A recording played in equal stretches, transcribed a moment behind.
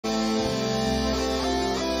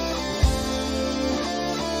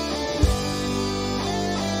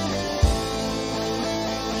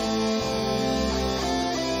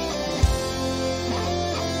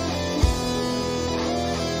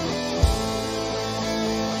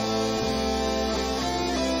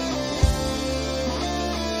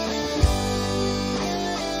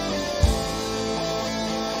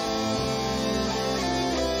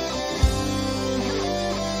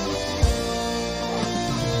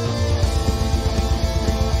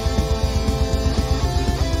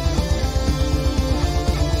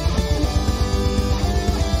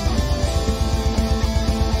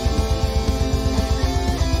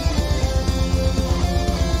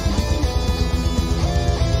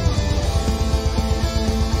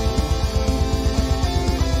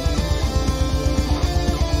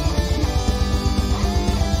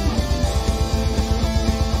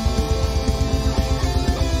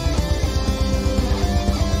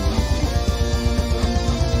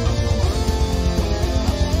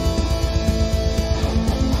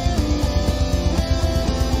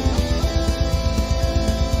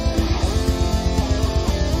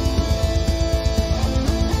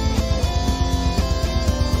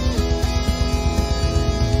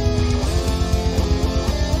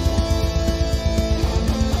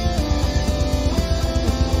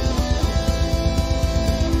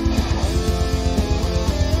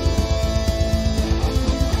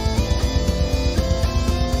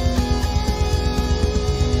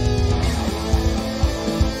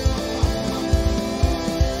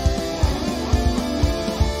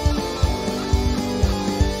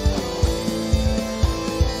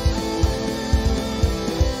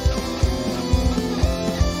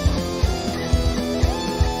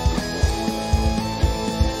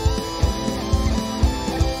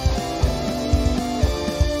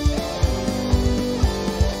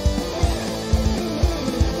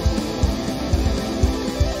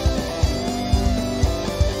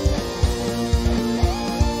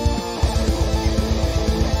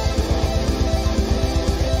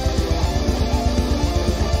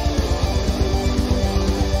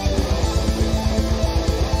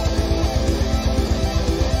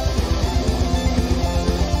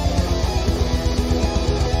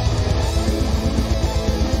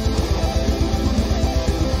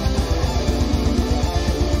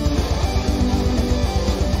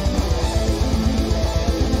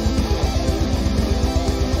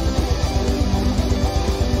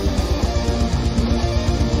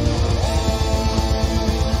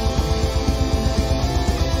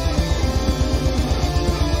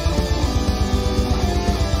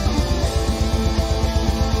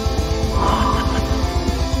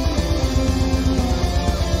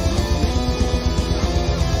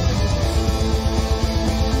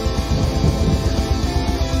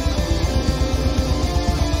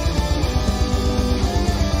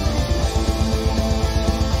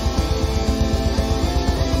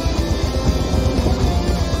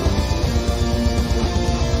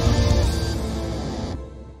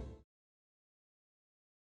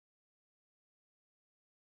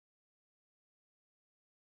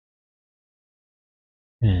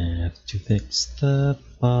Have to fix the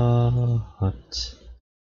bot.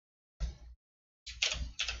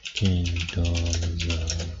 Candles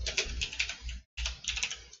up.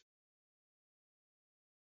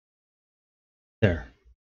 There.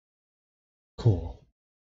 Cool.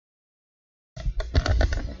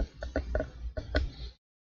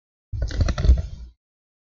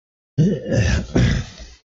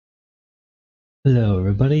 Hello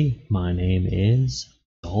everybody, my name is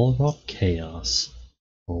Zalrok Chaos.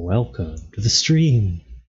 Welcome to the stream.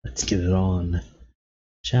 Let's get it on.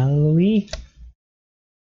 Shall we?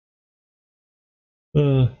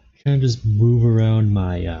 Kind of just move around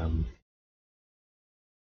my I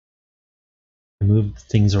move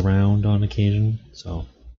things around on occasion, so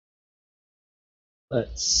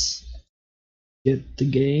let's get the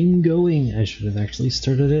game going. I should have actually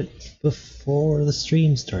started it before the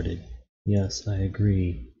stream started. Yes, I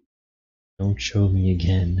agree. Don't show me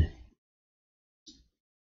again.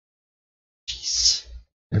 Jeez.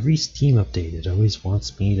 Every Steam update, it always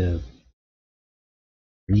wants me to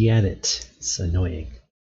re-edit. It's annoying.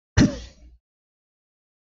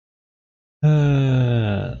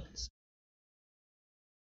 In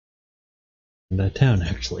that town,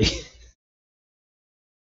 actually.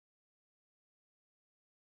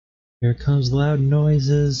 Here comes loud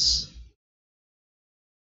noises.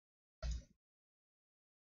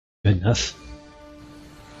 Good enough.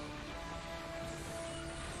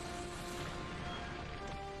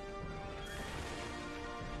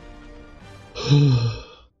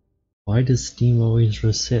 Why does Steam always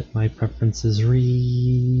reset my preferences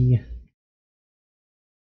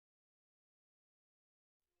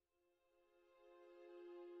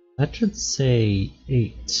That should say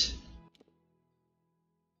 8.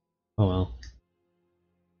 Oh well.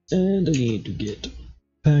 And I need to get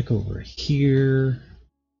back over here.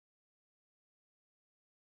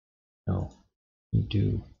 No. Need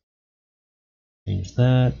to change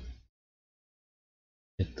that.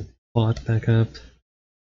 Get the bot back up.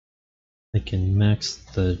 I can max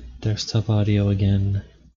the desktop audio again.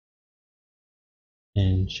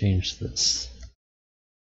 And change this.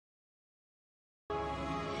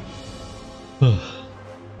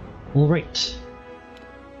 Alright.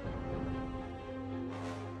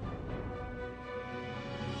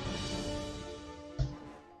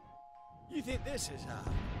 You think this is hard?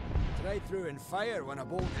 Right through in fire when a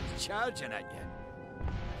bolt is charging at you.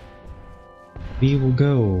 We will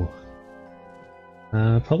go.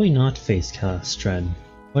 Probably not face cast Dread.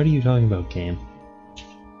 What are you talking about, game?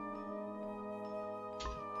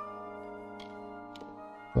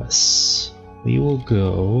 Yes. We will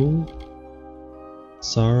go.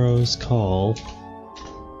 Sorrow's Call.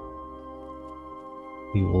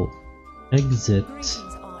 We will exit. Greetings,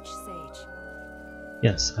 Archsage.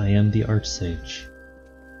 Yes, I am the Archsage.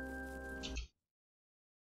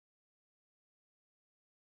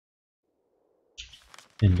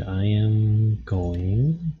 And I am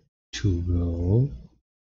going to go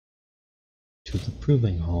to the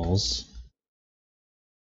proving halls.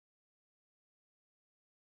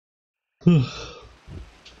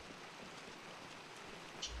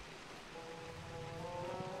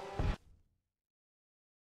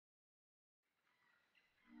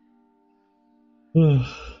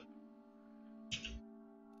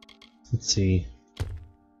 Let's see.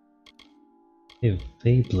 They have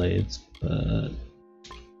Beyblades, but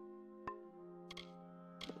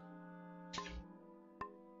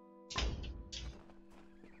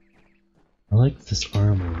I like this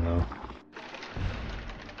armor though.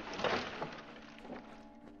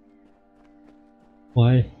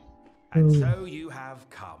 Why? And so you have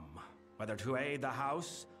come, whether to aid the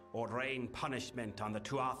house or rain punishment on the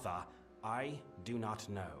Tuatha, I do not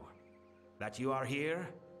know. That you are here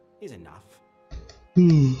is enough.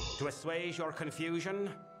 To assuage your confusion,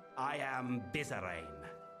 I am Bizarrain,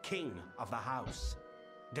 king of the house.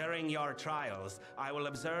 During your trials, I will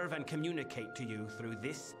observe and communicate to you through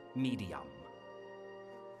this medium.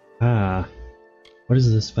 Ah, what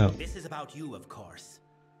is this about? This is about you, of course.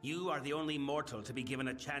 You are the only mortal to be given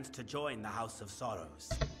a chance to join the House of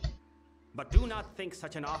Sorrows. But do not think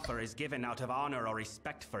such an offer is given out of honor or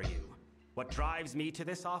respect for you. What drives me to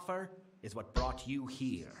this offer is what brought you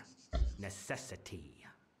here. Necessity.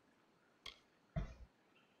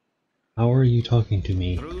 How are you talking to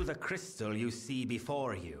me? Through the crystal you see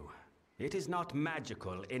before you, it is not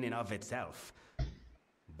magical in and of itself,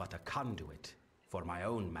 but a conduit for my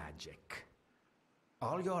own magic.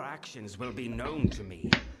 All your actions will be known to me.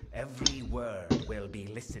 Every word will be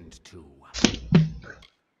listened to.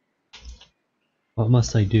 What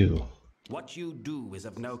must I do? What you do is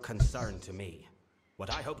of no concern to me. What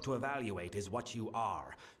I hope to evaluate is what you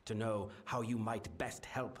are, to know how you might best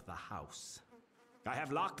help the house. I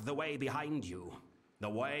have locked the way behind you. The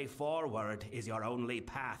way forward is your only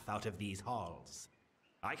path out of these halls.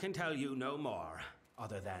 I can tell you no more,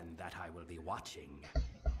 other than that I will be watching.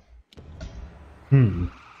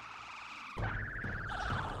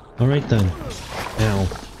 Alright then. Ow.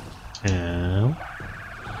 Ow.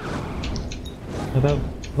 How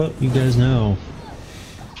about you guys know?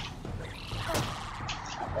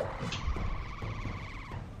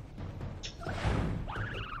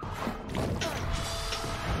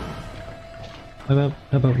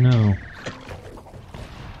 How about now?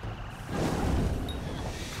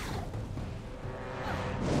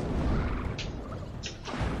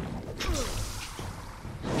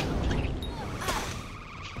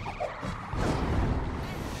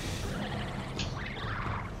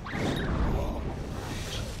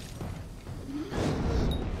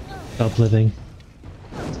 Stop living.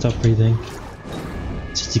 Stop breathing.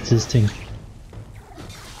 Just existing.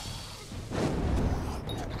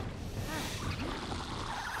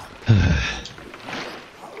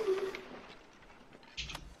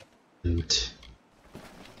 Loot.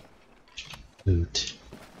 Loot.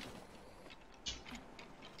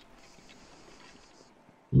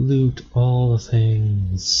 Loot all the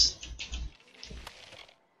things.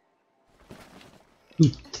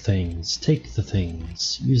 Loot the things. Take the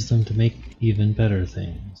things. Use them to make even better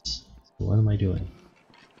things. So what am I doing?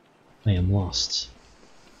 I am lost.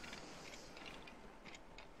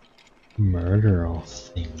 Murder all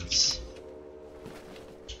things.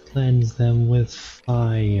 Cleanse them with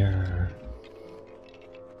fire.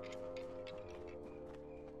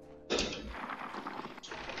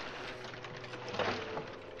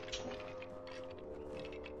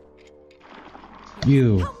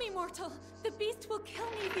 You. Help me, mortal! The beast will kill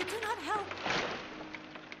me if you do not help!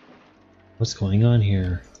 What's going on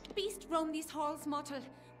here? Beast roam these halls, mortal.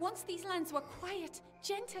 Once these lands were quiet,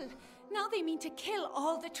 gentle. Now they mean to kill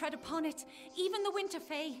all that tread upon it, even the winter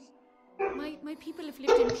fae. My people have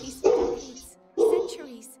lived in peace for decades,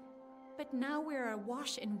 centuries. But now we're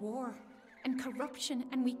awash in war and corruption,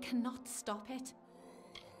 and we cannot stop it.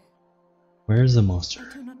 Where is the monster?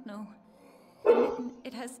 I do not know. The mitten,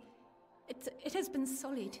 it has been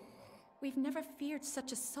sullied. We've never feared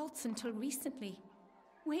such assaults until recently.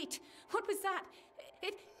 Wait, what was that?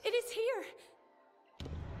 It is here!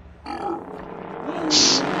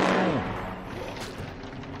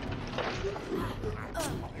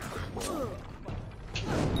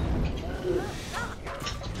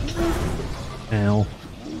 Ow.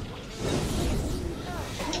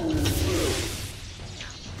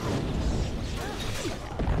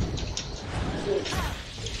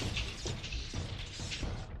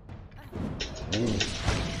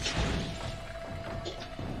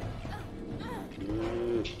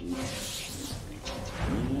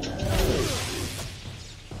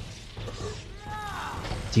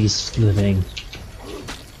 He's living.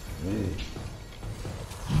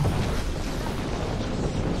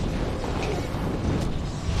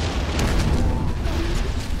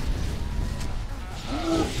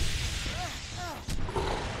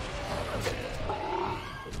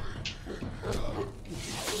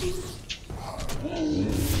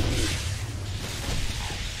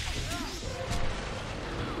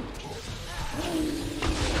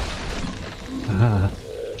 Ah.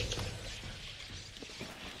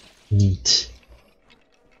 Neat.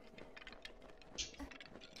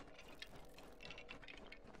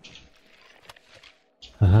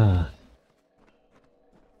 Ah.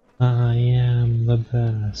 I am the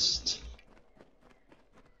best.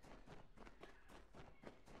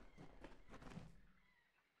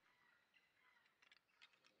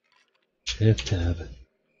 Shift tab.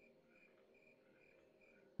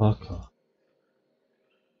 Fuck off.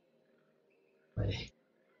 Wait.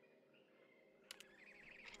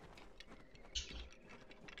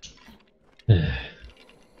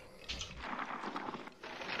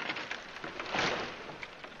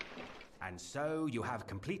 And so you have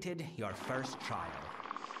completed your first trial.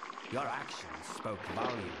 Your actions spoke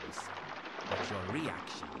volumes, but your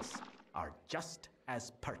reactions are just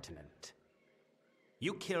as pertinent.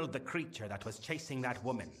 You killed the creature that was chasing that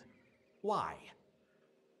woman. Why?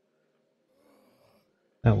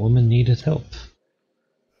 That woman needed help.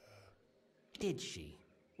 Did she?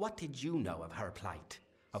 What did you know of her plight?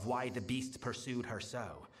 Of why the beast pursued her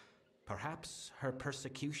so? Perhaps her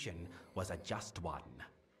persecution was a just one.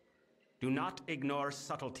 Do not ignore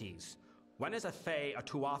subtleties. When is a Fae a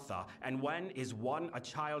Tuatha, and when is one a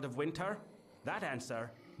child of winter? That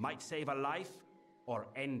answer might save a life or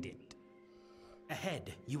end it.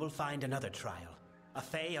 Ahead, you will find another trial. A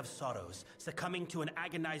Fae of sorrows, succumbing to an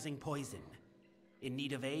agonizing poison. In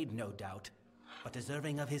need of aid, no doubt, but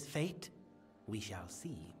deserving of his fate? We shall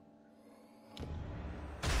see.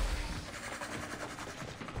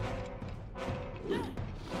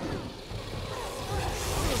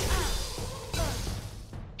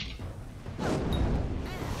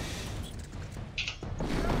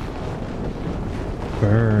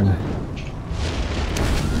 Burn.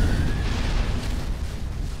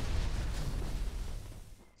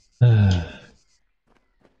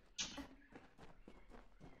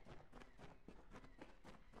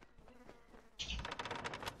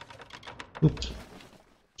 Oops.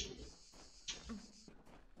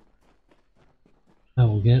 I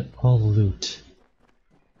will get all the loot.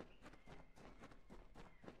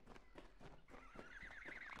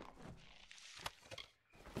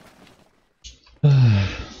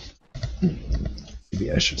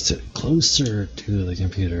 Maybe I should sit closer to the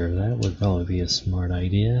computer. That would probably be a smart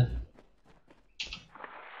idea.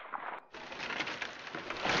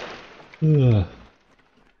 Ugh.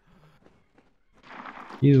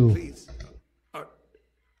 You. Please,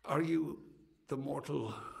 are you the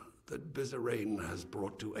mortal that Bizarrain has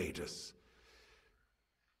brought to aid us?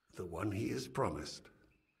 The one he is promised?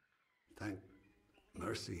 Thank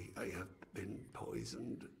mercy I have been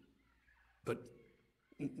poisoned. But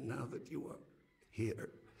now that you are here,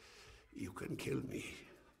 you can kill me.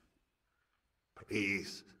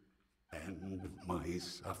 Please, end my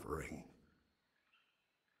suffering.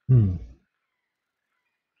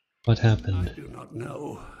 What happened? I do not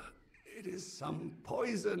know. It is some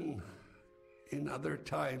poison. In other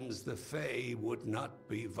times, the Fae would not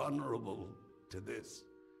be vulnerable to this.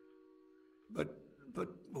 But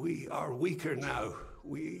we are weaker now.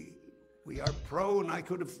 We are prone. I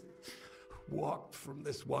could have walked from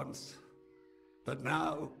this once. But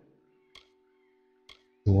now...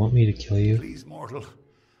 You want me to kill you? Please, mortal.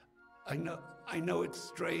 I know it's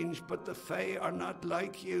strange, but the Fae are not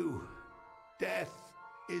like you. Death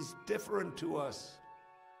is different to us.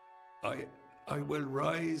 I will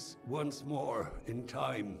rise once more in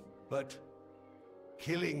time, but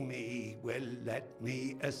killing me will let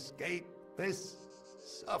me escape this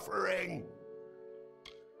suffering.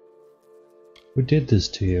 Who did this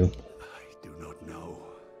to you? I do not know.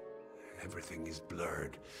 Everything is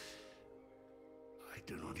blurred. I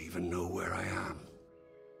do not even know where I am.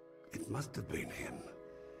 It must have been him.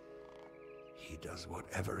 He does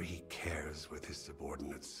whatever he cares with his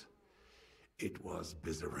subordinates. It was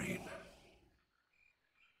Bizarrain.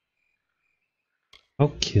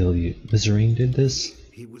 I'll kill you. Bizarrain did this?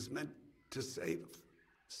 He was meant to save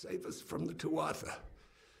us from the Tuatha,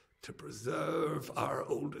 to preserve our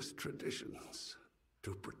oldest traditions,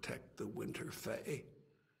 to protect the Winter Fae.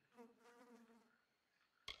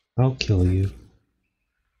 I'll kill you. Thank you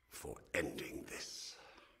for ending this.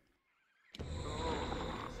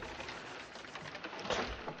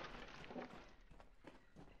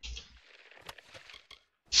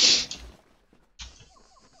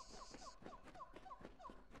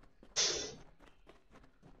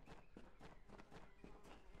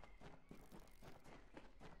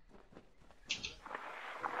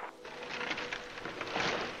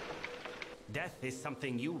 Death is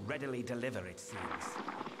something you readily deliver, it seems.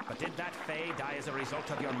 But did that Fae die as a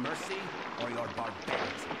result of your mercy or your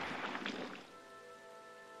barbarity?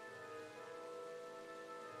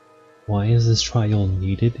 Why is this trial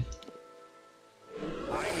needed?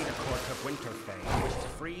 I need a court of Winter Fae in which to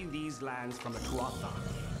free these lands from the Tuatha,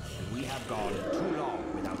 and we have gone too long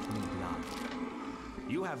without new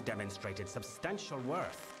blood. You have demonstrated substantial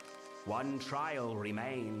worth. One trial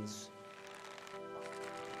remains.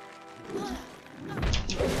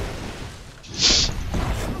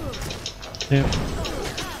 Yep.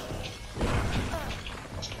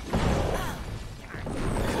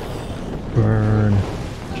 Burn.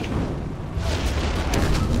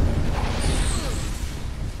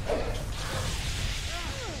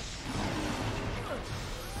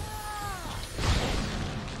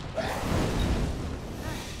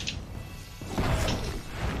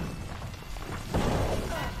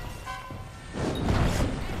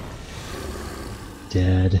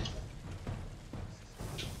 Dead.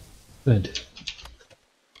 Good.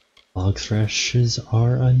 Log thrashes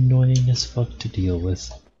are annoying as fuck to deal with.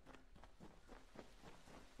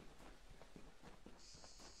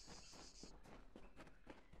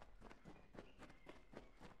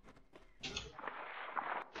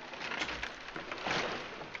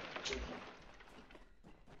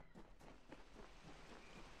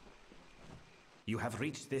 You have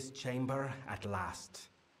reached this chamber at last.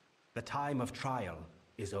 The time of trial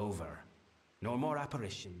is over. No more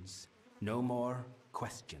apparitions, no more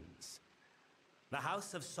questions. The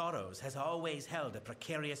House of Sorrows has always held a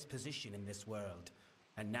precarious position in this world,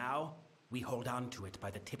 and now we hold on to it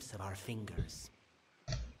by the tips of our fingers.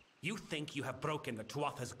 You think you have broken the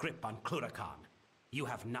Tuatha's grip on Cluracan. You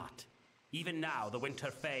have not. Even now, the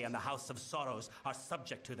Winter Fae and the House of Sorrows are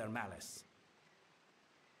subject to their malice.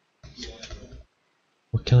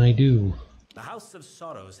 What can I do? The House of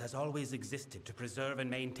Sorrows has always existed to preserve and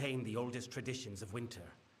maintain the oldest traditions of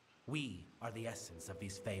winter. We are the essence of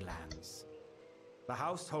these Fae lands. The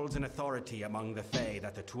House holds an authority among the Fae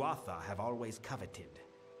that the Tuatha have always coveted.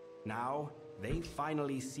 Now, they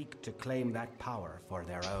finally seek to claim that power for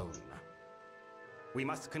their own. We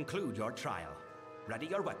must conclude your trial. Ready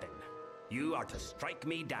your weapon. You are to strike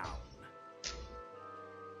me down.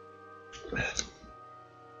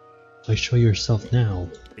 Why show yourself now?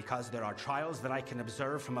 Because there are trials that I can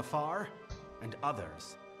observe from afar, and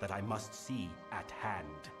others that I must see at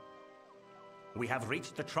hand. We have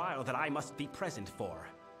reached the trial that I must be present for,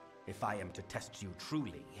 if I am to test you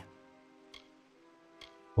truly.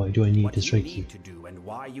 Why do I need What to you strike need you? to do and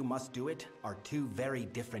why you must do it are two very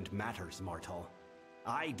different matters, mortal.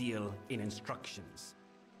 I deal in instructions,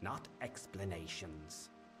 not explanations.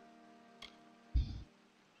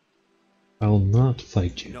 I will not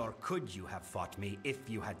fight you. Nor could you have fought me if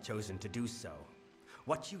you had chosen to do so.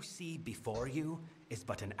 What you see before you is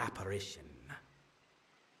but an apparition.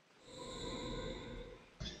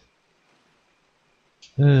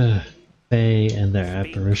 Fae and their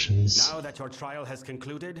Speak. apparitions. Now that your trial has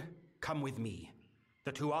concluded, come with me.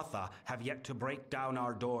 The Tuatha have yet to break down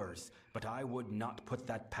our doors, but I would not put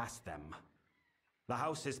that past them. The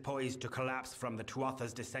house is poised to collapse from the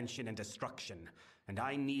Tuatha's dissension and destruction, and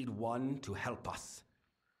I need one to help us.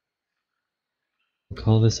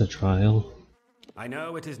 Call this a trial? I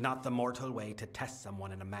know it is not the mortal way to test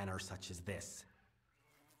someone in a manner such as this.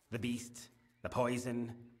 The beast, the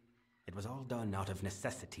poison, it was all done out of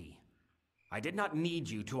necessity. I did not need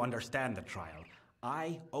you to understand the trial.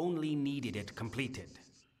 I only needed it completed.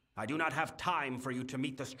 I do not have time for you to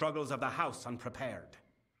meet the struggles of the house unprepared.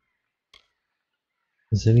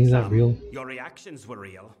 Is any of that real? Your reactions were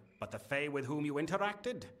real, but the Fae with whom you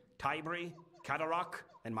interacted, Tybri, Kadarok,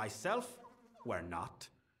 and myself, were not.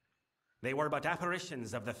 They were but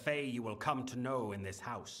apparitions of the Fae you will come to know in this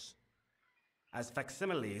house. As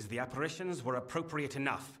facsimiles, the apparitions were appropriate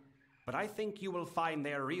enough, but I think you will find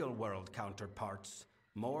their real-world counterparts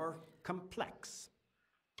more complex.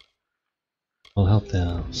 I'll help the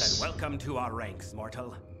Then house. welcome to our ranks,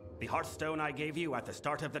 mortal. The Hearthstone I gave you at the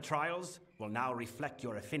start of the trials will now reflect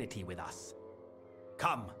your affinity with us.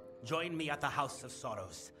 Come, join me at the House of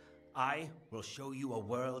Sorrows. I will show you a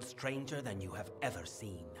world stranger than you have ever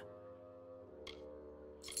seen.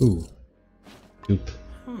 Ooh. Goop.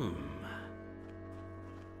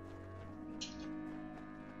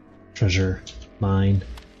 Treasure. Mine.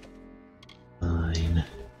 Mine.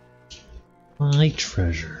 My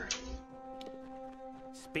treasure.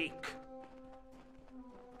 Speak.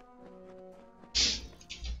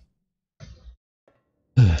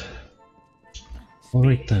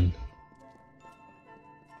 Alright then.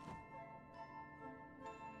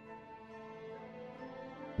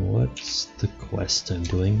 What's the quest I'm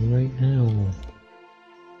doing right now?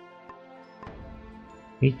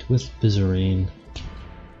 Meet with Bizarine.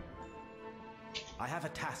 I have a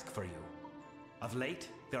task for you. Of late,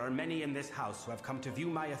 there are many in this house who have come to view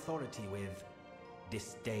my authority with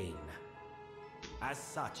disdain. As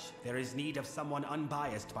such, there is need of someone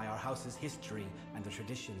unbiased by our house's history and the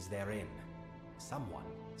traditions therein. Someone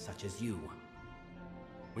such as you.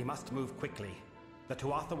 We must move quickly. The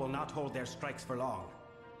Tuatha will not hold their strikes for long.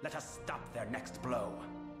 Let us stop their next blow.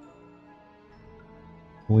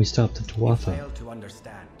 When we stop the You Tuatha. fail to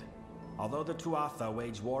understand. Although the Tuatha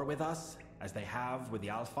wage war with us, as they have with the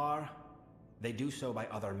Alfar, they do so by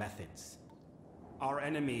other methods. Our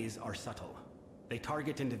enemies are subtle. They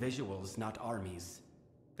target individuals, not armies.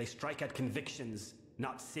 They strike at convictions,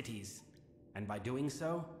 not cities. And by doing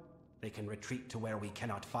so, they can retreat to where we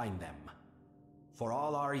cannot find them. For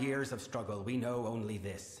all our years of struggle, we know only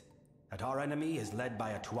this: that our enemy is led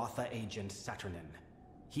by a Tuatha agent, Saturnin.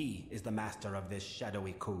 He is the master of this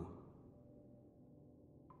shadowy coup.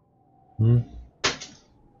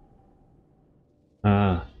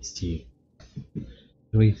 Ah, see.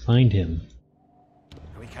 Do we find him?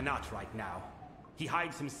 We cannot right now. He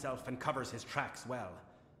hides himself and covers his tracks well.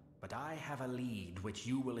 But I have a lead which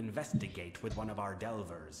you will investigate with one of our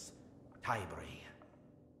delvers, Tybri.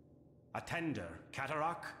 A tender,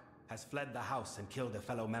 Katarok, has fled the house and killed a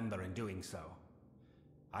fellow member in doing so.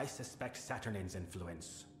 I suspect Saturnin's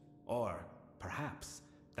influence, or perhaps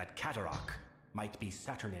that Katarok might be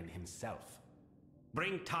Saturnin himself.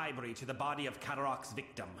 Bring Tybri to the body of Kadarok's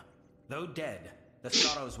victim. Though dead, the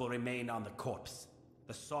sorrows will remain on the corpse.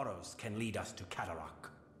 The sorrows can lead us to Kadarok.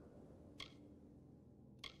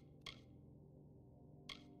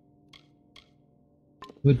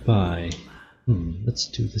 Goodbye. Let's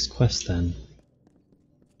do this quest then.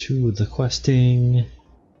 To the questing.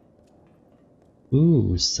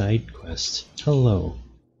 Ooh, side quest. Hello.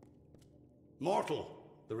 Mortal,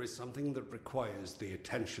 there is something that requires the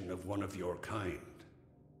attention of one of your kind.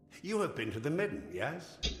 You have been to the Midden,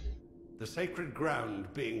 yes? The sacred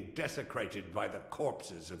ground being desecrated by the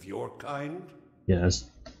corpses of your kind? Yes.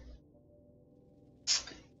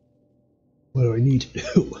 What do I need to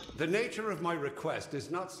do? The nature of my request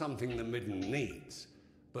is not something the Midden needs,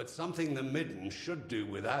 but something the Midden should do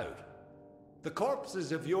without. The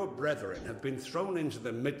corpses of your brethren have been thrown into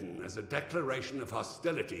the Midden as a declaration of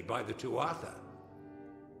hostility by the Tuatha.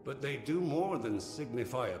 But they do more than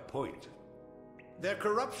signify a point. Their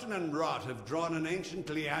corruption and rot have drawn an ancient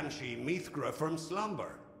Lianshi Mithra from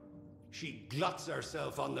slumber. She gluts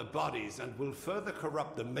herself on the bodies and will further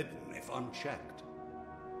corrupt the Midden if unchecked.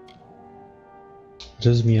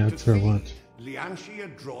 Does me out for what? Lianshi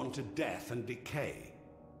are drawn to death and decay.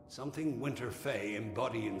 Something Winter Fae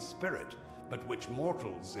embody in spirit, but which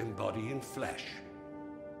mortals embody in flesh.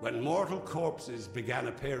 When mortal corpses began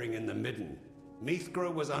appearing in the Midden,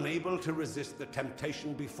 Mithra was unable to resist the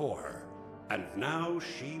temptation before her, and now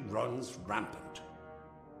she runs rampant.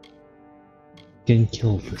 Getting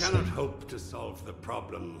killed You for cannot some. hope to solve the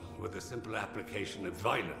problem with a simple application of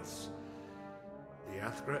violence. The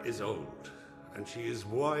Athra is old, and she is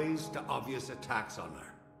wise to obvious attacks on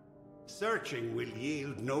her. Searching will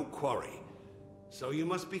yield no quarry, so you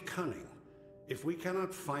must be cunning. If we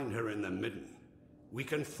cannot find her in the Midden, we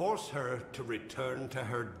can force her to return to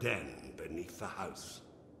her den beneath the house.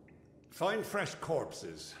 Find fresh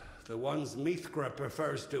corpses, the ones Mithra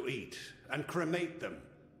prefers to eat, and cremate them.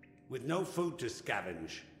 With no food to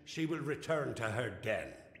scavenge, she will return to her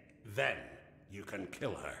den. Then you can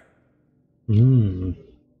kill her.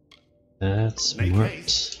 That's Make smart.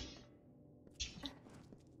 haste.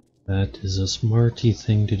 That is a smarty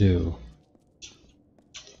thing to do.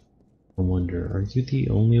 I wonder, are you the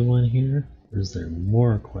only one here? Or is there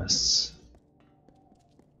more quests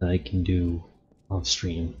that I can do off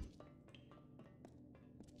stream?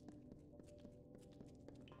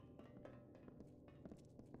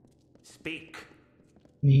 Speak.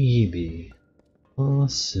 Maybe.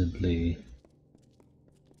 Possibly.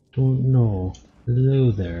 Don't know.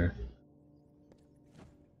 Hello there.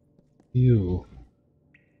 You.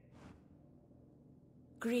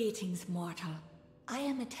 Greetings, mortal. I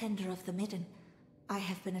am a tender of the Midden. I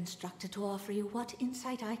have been instructed to offer you what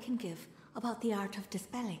insight I can give about the art of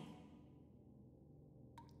dispelling.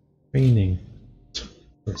 Training. Of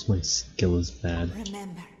course my skill is bad.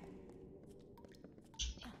 Remember,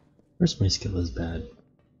 Of course my skill is bad.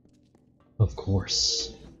 Of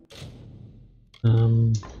course.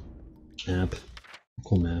 Map.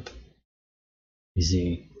 Cool map.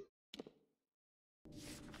 Easy.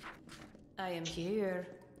 I am here.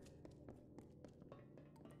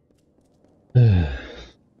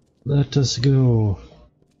 Let us go.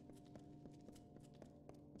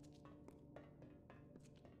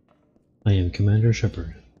 I am Commander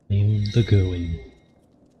Shepard. I am the going.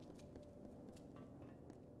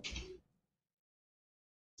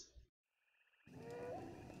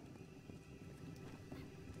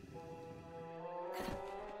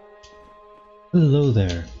 Hello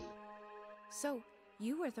there. So,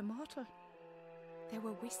 you were the mortal. There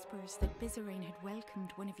were whispers that Bizarine had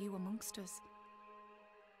welcomed one of you amongst us.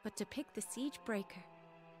 But to pick the siege breaker,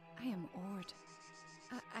 I am awed.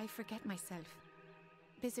 I forget myself.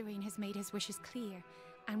 Bizarine has made his wishes clear,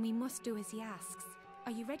 and we must do as he asks.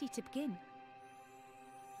 Are you ready to begin?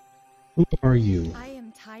 Who are you? I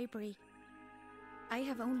am Tybri. I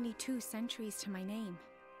have only 2 centuries to my name.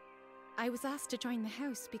 I was asked to join the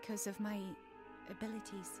house because of my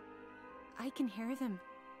abilities. I can hear them.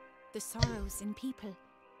 The sorrows in people.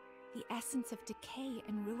 The essence of decay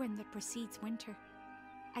and ruin that precedes winter.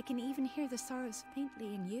 I can even hear the sorrows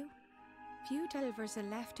faintly in you. Few delvers are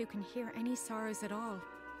left who can hear any sorrows at all,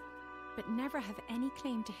 but never have any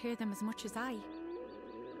claim to hear them as much as I.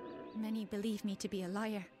 Many believe me to be a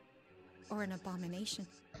liar, or an abomination.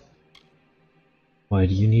 Why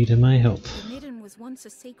do you need my help? The Midden was once a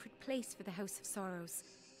sacred place for the House of Sorrows,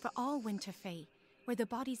 for all Winter Fae, where the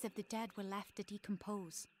bodies of the dead were left to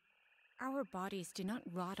decompose. Our bodies do not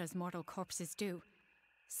rot as mortal corpses do.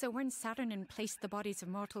 So when Saturnin placed the bodies of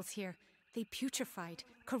mortals here, they putrefied,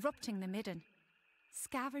 corrupting the Midden.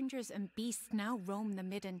 Scavengers and beasts now roam the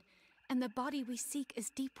Midden, and the body we seek is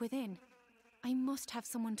deep within. I must have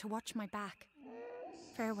someone to watch my back.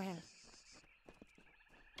 Farewell.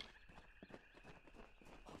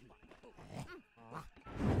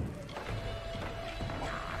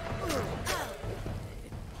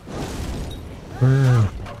 Burn.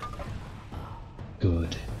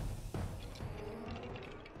 Good.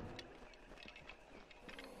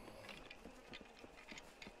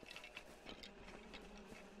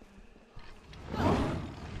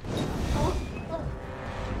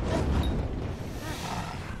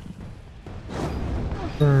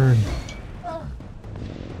 Burn.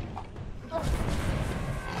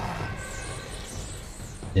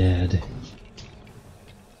 Dead.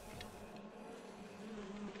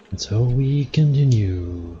 And so we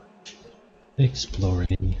continue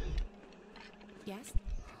exploring. Yes?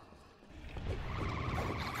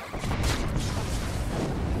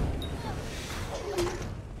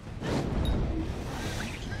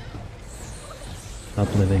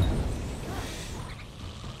 Stop living.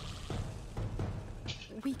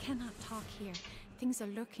 We cannot talk here. Things are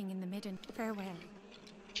lurking in the midden. Farewell.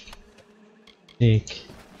 Take.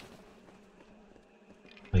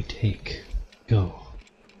 I take. Go.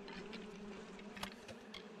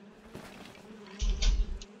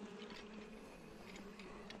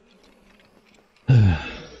 The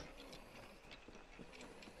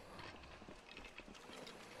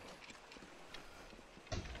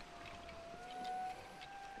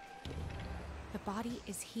body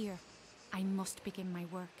is here. I must begin my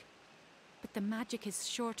work. But the magic is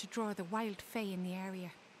sure to draw the wild fae in the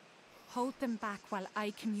area. Hold them back while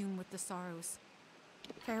I commune with the sorrows.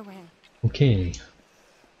 Farewell. Okay.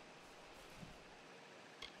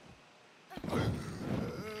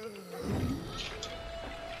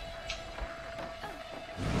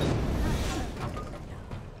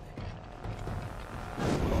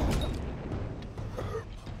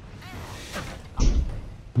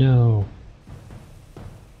 No.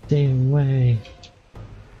 Stay away.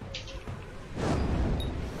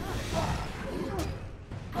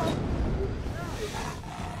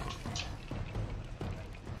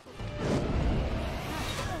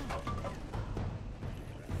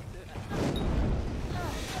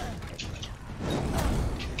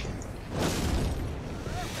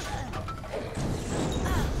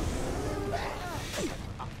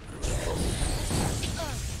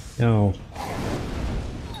 No.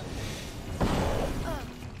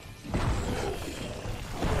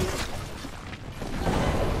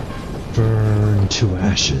 Burn to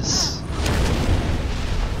ashes.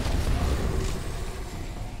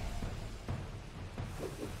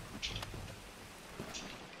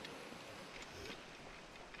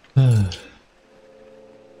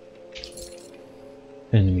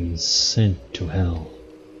 Enemies sent to hell.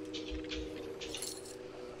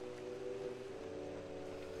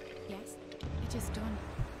 Yes, it is done.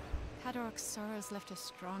 Hadorok's sorrows left a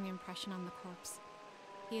strong impression on the corpse.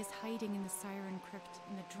 He is hiding in the Siren Crypt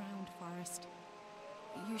in the Drowned Forest.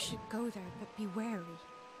 You should go there, but be wary.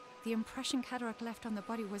 The impression Hadorok left on the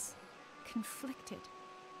body was conflicted.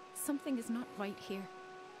 Something is not right here.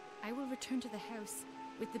 I will return to the house.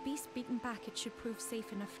 With the beast beaten back, it should prove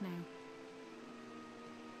safe enough now.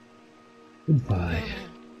 Goodbye.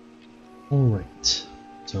 Alright,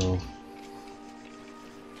 so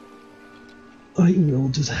I will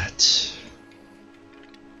do that.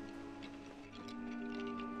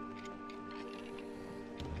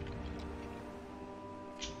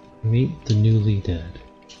 Meet the newly dead.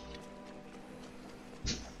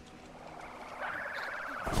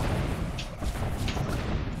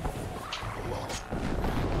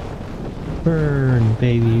 Burn,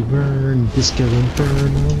 baby, burn, Disco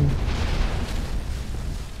Inferno.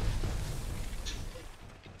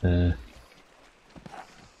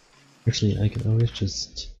 Actually, I could always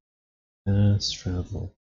just fast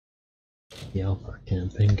travel the Alpha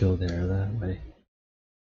camp and go there that way.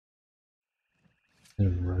 Instead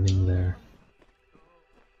of running there.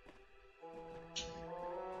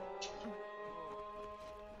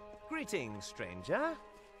 Greetings, stranger.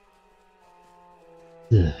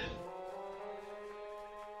 Ugh.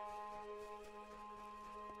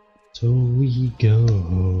 So we go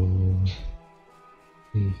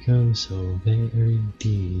so very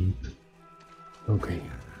deep. Okay.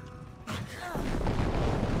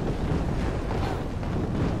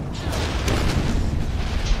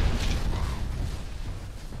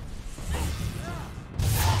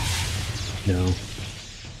 No.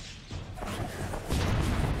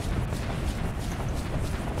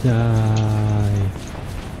 Die.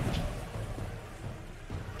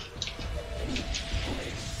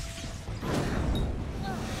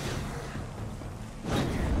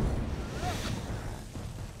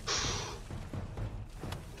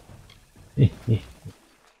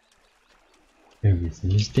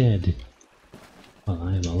 everything is dead, while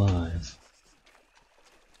I am alive.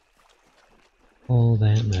 All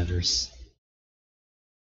that matters.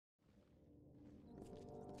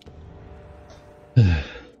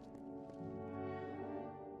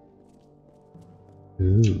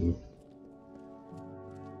 Ooh.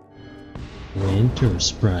 Winter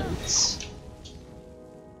sprites.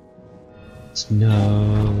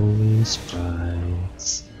 Snowy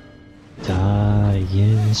sprites.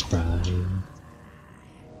 Dying sprites.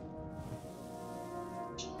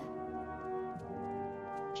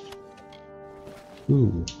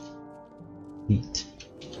 Ooh. Neat.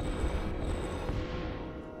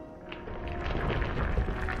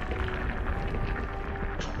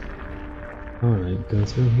 Alright, go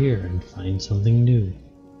through here and find something new.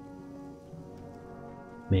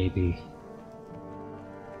 Maybe.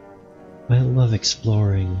 I love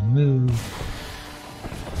exploring. Move.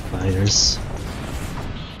 Spiders.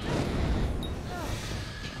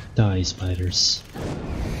 Die, spiders.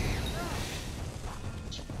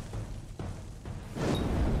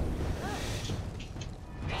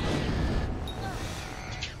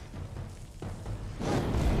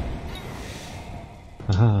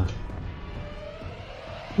 Aha.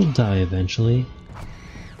 We'll die eventually.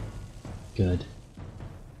 Good.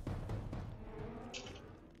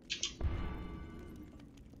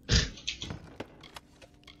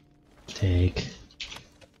 Take.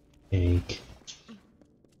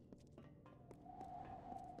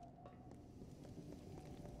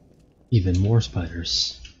 Even more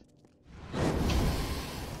spiders.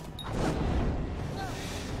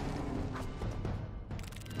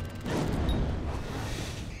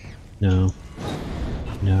 No.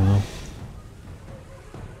 No.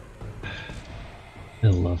 I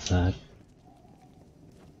love that.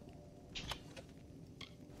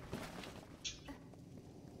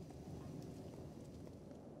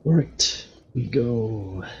 Alright, we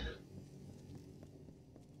go.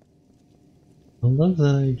 I love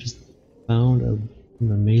that I just found an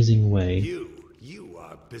amazing way. You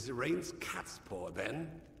are Bizerane's cat's paw, then?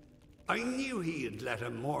 I knew he had let a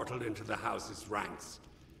mortal into the house's ranks.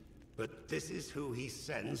 But this is who he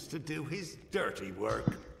sends to do his dirty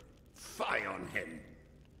work. Fie on him.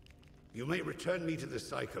 You may return me to the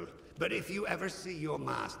cycle, but if you ever see your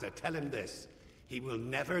master, tell him this. He will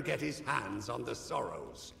never get his hands on the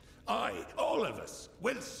sorrows. All of us,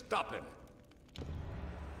 will stop him.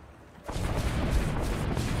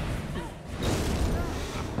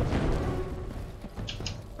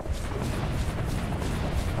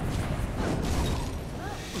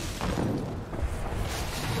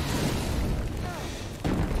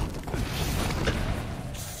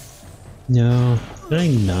 No, did I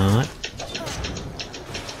not?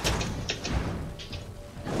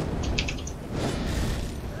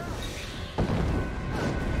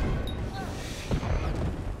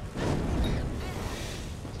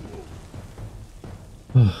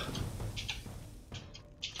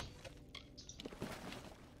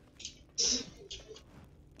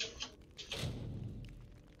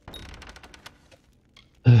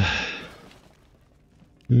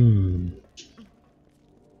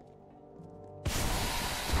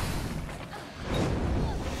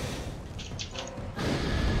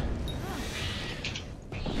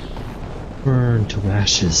 Burn to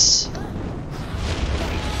ashes.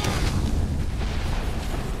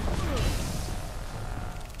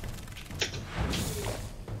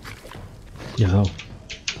 No.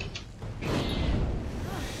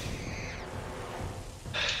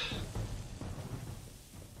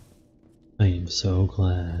 I am so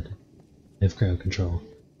glad I have crowd control.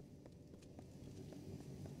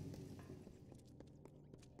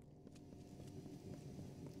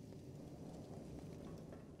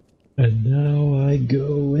 And now I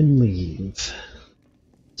go and leave.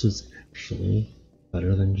 This was actually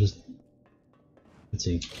better than just... Let's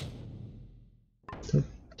see. Don't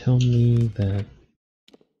tell me that...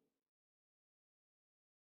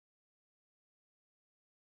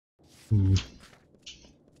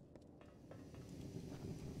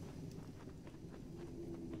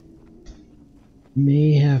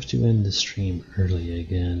 May have to end the stream early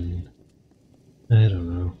again. I don't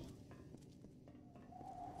know.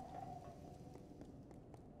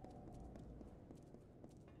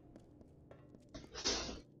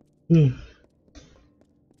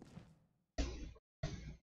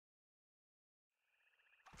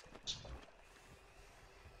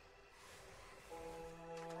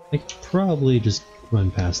 I could probably just run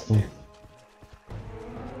past them.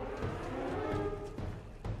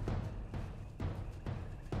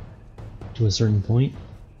 To a certain point.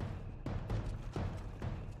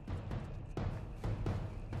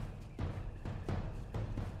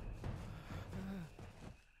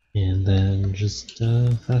 and then just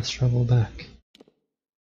fast travel back.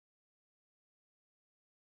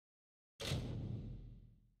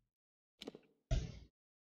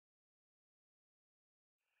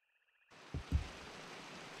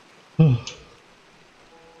 Oh.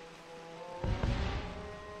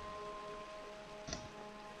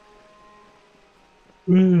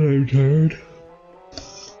 Man, I'm tired.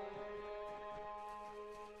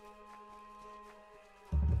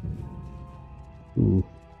 Ooh.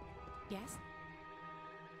 Yes?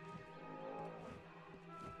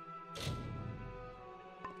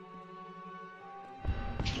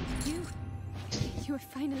 You have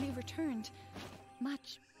finally returned.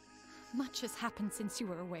 Much has happened since you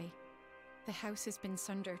were away. The house has been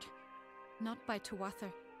sundered. Not by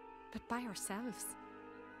Tuatha, but by ourselves.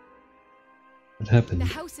 What happened? The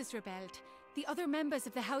house has rebelled. The other members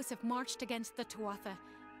of the house have marched against the Tuatha.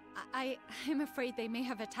 I'm afraid they may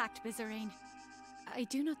have attacked Bizarane. I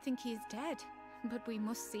do not think he is dead, but we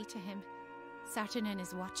must see to him. Saturnin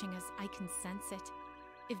is watching us, I can sense it.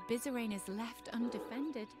 If Bizarane is left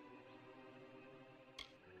undefended...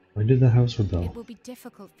 Why did the house rebel? It will be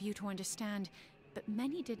difficult for you to understand, but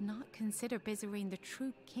many did not consider Bizarane the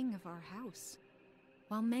true king of our house.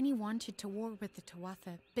 While many wanted to war with the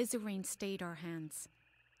Tuatha, Bizarane stayed our hands.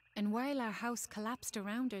 And while our house collapsed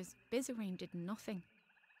around us, Bizarane did nothing.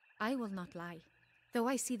 I will not lie. Though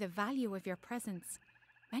I see the value of your presence,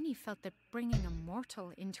 many felt that bringing a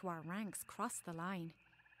mortal into our ranks crossed the line.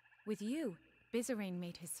 With you, Bizarane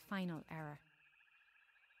made his final error.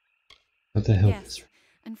 What the hell? Yes,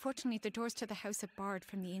 unfortunately the doors to the house are barred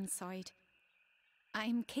from the inside.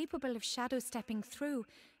 I'm capable of shadow stepping through,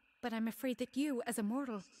 but I'm afraid that you, as a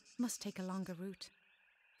mortal, must take a longer route.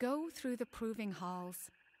 Go through the proving halls,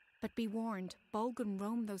 but be warned, Bolgan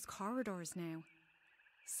roam those corridors now.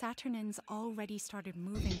 Saturnin's already started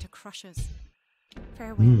moving to crush us.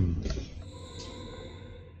 Farewell.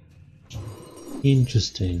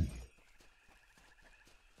 Interesting.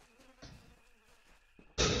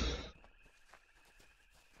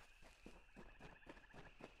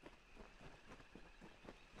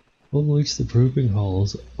 Well, at least the proving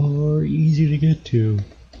halls are easy to get to.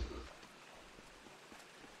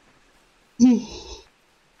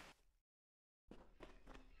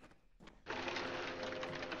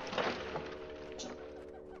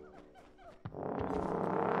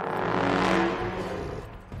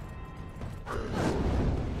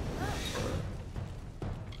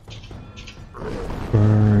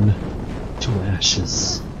 Burn to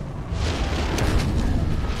ashes.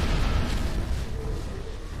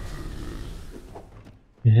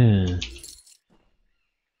 Yeah.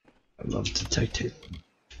 I love detective.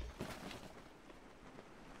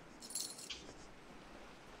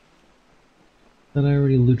 But I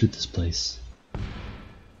already looted this place.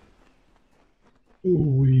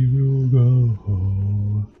 We will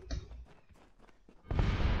go.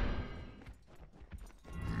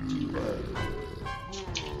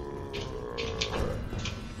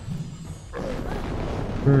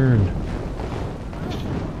 Burn.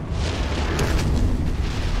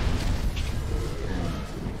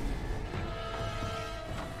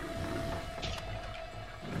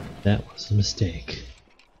 That was a mistake.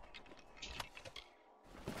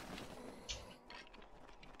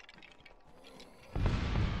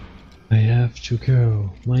 I have to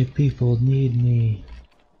go. My people need me.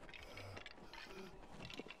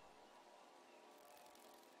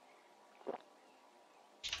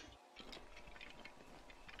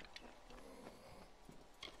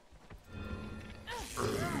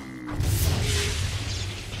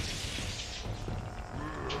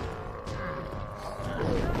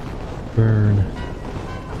 Burn.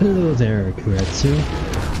 Hello there, Kuretsu.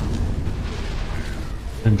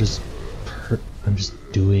 I'm just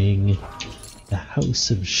doing the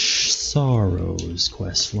House of Sorrows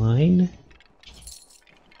questline.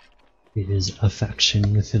 It is a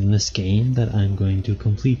faction within this game that I'm going to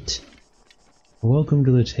complete. Welcome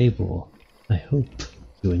to the table. I hope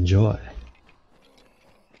you enjoy.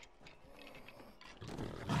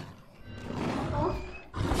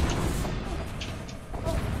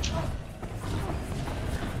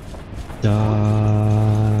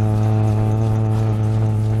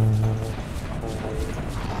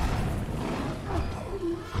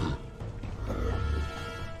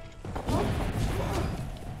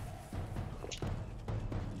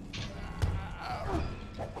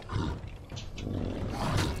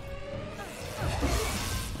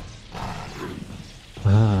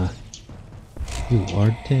 Ah, you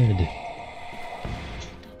are dead.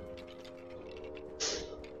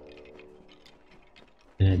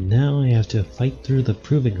 And now I have to fight through the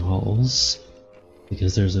proving halls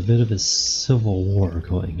because there's a bit of a civil war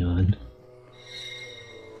going on.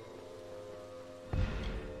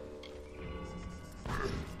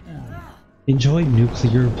 Enjoy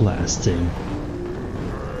nuclear blasting.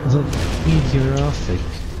 The meteorologic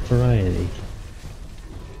variety.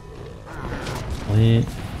 Plant,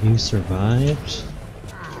 you survived?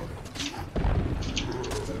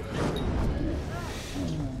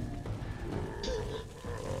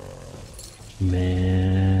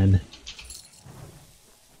 Man,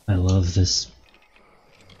 I love this.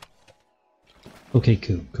 Okay,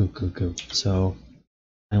 cool. So,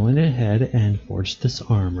 I went ahead and forged this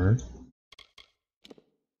armor.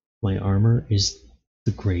 My armor is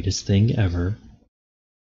the greatest thing ever.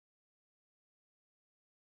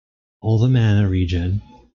 All the mana regen,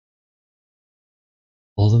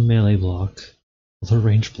 all the melee block, all the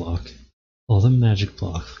range block, all the magic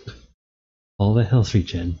block, all the health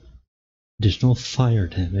regen, additional fire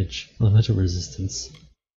damage, elemental resistance.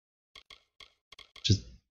 Just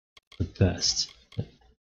the best.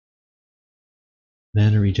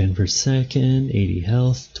 Mana regen per second, 80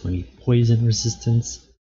 health, 20 poison resistance,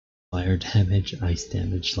 fire damage, ice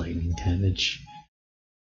damage, lightning damage,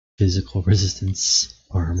 physical resistance,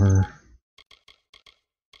 armor,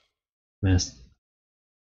 mass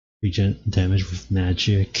regen damage with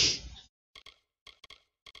magic,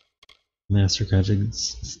 master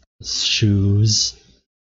graphics, shoes,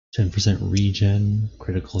 10% regen,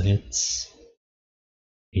 critical hits,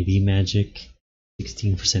 80 magic,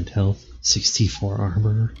 16% health, 64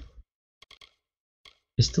 armor.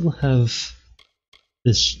 I still have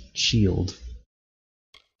this shield.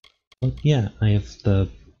 But yeah, I have the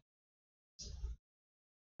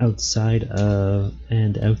outside of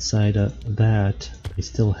that, I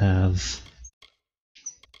still have.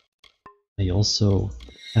 I also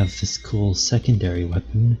have this cool secondary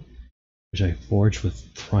weapon, which I forged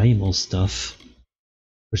with primal stuff,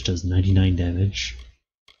 which does 99 damage.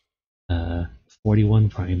 41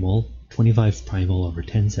 primal, 25 primal over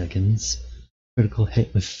 10 seconds, critical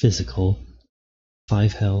hit with physical,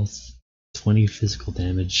 5 health, 20 physical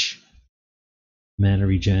damage, mana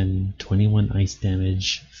regen, 21 ice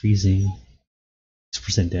damage, freezing,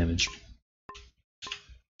 6% damage.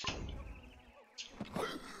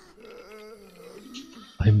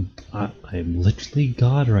 I'm literally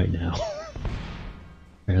God right now.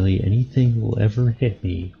 Barely anything will ever hit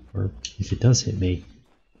me, or if it does hit me,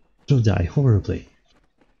 it'll die horribly.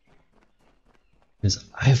 Because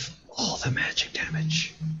I have all the magic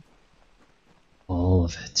damage. All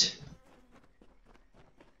of it.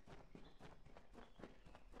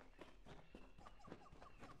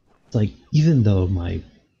 Like, even though my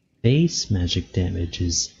base magic damage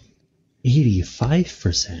is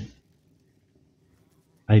 85%,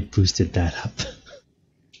 I boosted that up.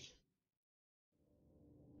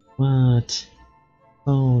 What?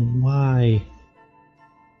 Phone, why?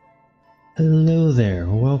 Hello there,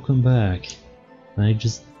 welcome back. I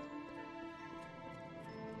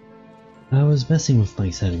was messing with my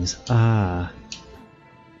settings. Ah.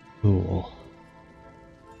 Cool.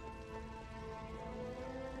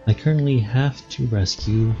 I currently have to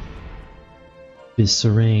rescue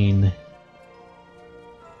Viscerain.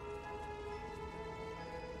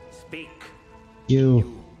 Speak.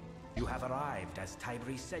 You You have arrived as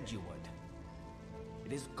Tybri said you would.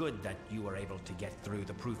 It is good that you were able to get through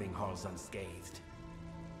the proving halls unscathed.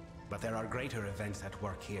 But there are greater events at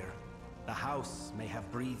work here. The house may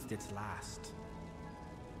have breathed its last.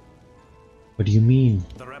 What do you mean?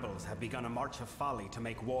 The rebels have begun a march of folly to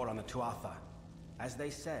make war on the Tuatha. As they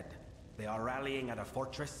said, they are rallying at a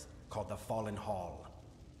fortress called the Fallen Hall.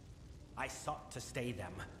 I sought to stay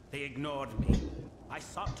them. They ignored me. I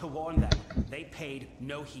sought to warn them. They paid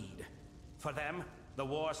no heed. For them, the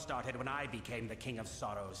war started when I became the King of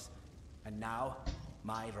Sorrows. And now,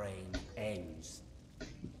 my reign ends.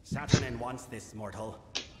 Saturnin wants this, mortal.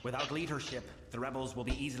 Without leadership, the rebels will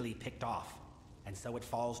be easily picked off. And so it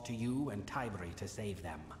falls to you and Tybri to save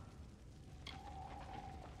them.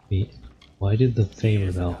 Wait, why did the Fae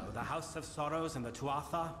Years rebel? ago, the House of Sorrows and the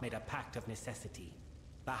Tuatha made a pact of necessity.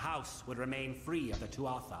 The house would remain free of the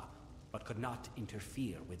Tuatha, but could not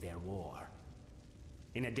interfere with their war.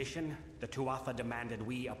 In addition, the Tuatha demanded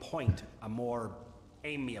we appoint a more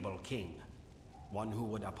amiable king, one who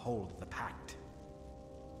would uphold the pact.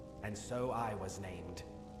 And so I was named.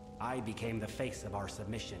 I became the face of our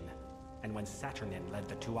submission, and when Saturnin led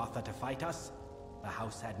the Tuatha to fight us, the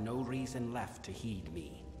house had no reason left to heed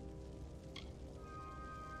me.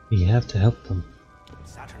 We have to help them.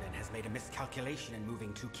 Saturnin has made a miscalculation in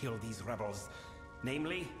moving to kill these rebels.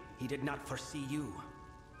 Namely, he did not foresee you.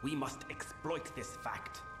 We must exploit this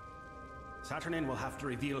fact. Saturnin will have to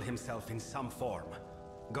reveal himself in some form.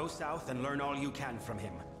 Go south and learn all you can from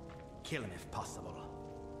him. Kill him if possible.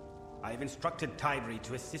 I have instructed Tybri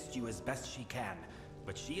to assist you as best she can,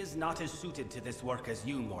 but she is not as suited to this work as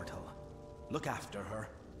you, mortal. Look after her.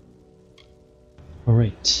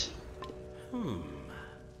 Alright.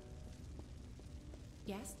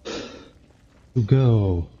 Yes? To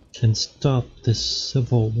go and stop this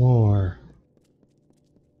civil war.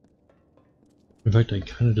 In fact, I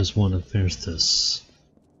kind of just want to finish this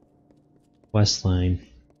quest line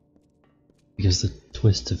because the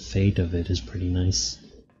twist of fate of it is pretty nice.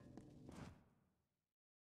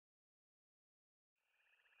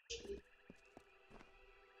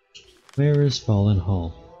 Where is Fallen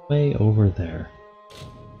Hall? Way over there.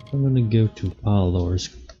 I'm gonna go to Palor's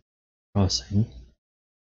Crossing.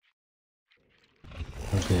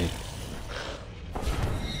 Okay.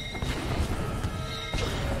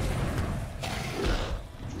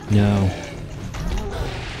 No.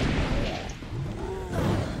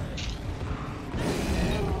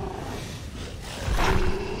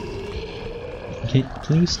 Okay,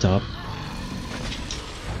 please stop.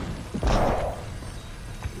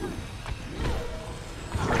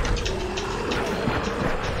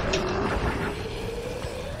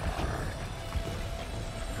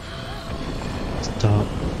 Stop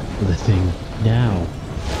the thing now.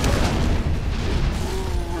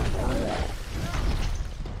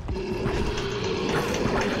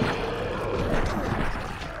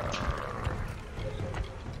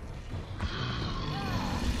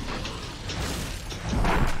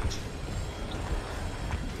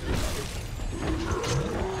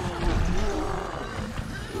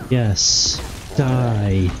 Yes,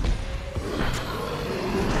 die.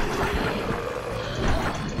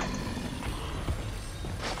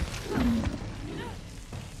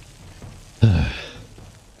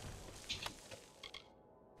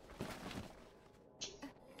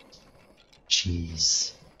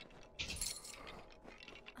 Jeez.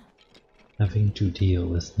 Having to deal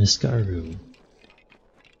with Niskaru.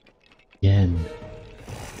 Again.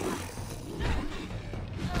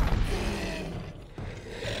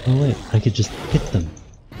 Oh wait, I could just hit them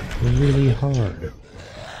really hard.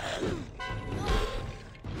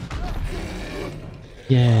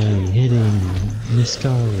 Yay, hitting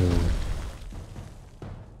Niskaru.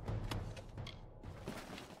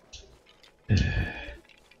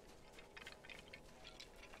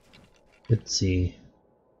 Let's see.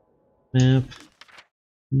 Map.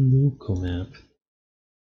 Local map.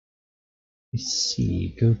 Let's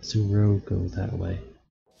see. Go to road, go that way.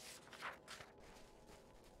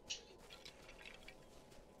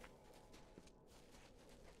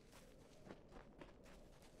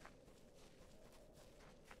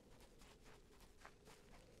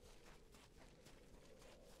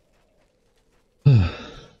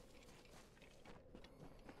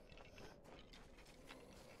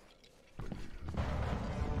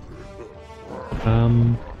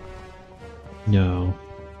 No.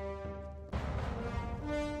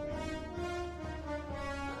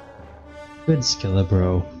 Good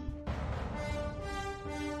Skelebro.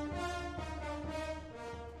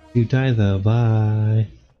 You die though, bye.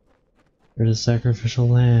 You're the sacrificial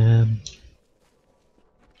lamb.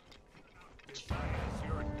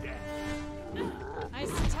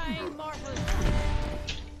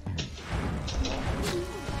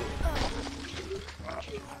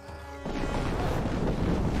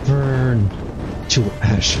 Burn to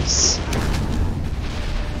ashes.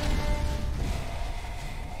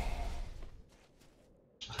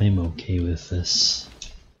 I'm okay with this.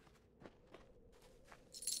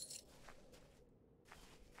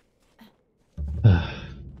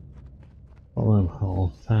 Fallen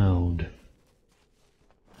Hall found.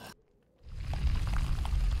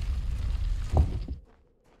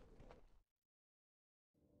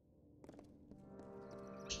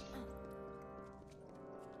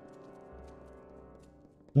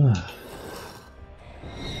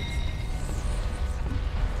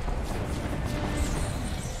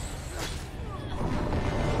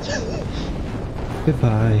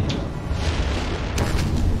 Goodbye.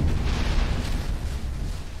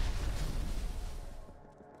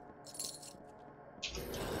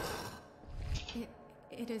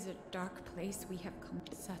 It is a dark place we have come.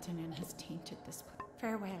 Saturnin has tainted this.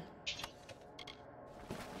 Farewell.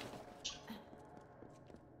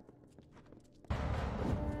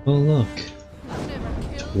 Oh look.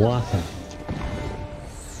 Watha.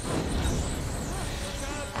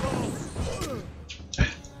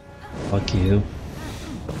 Fuck you.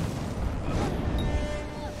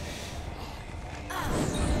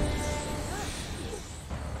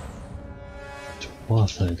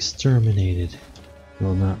 Watha exterminated.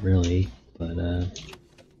 Well, not really, but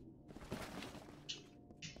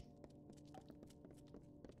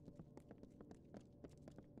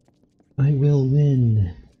I will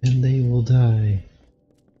win, and they will die.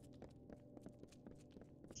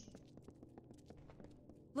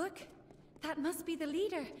 Look, that must be the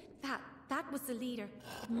leader. That was the leader.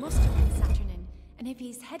 It must have been Saturnin, and if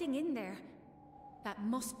he's heading in there, that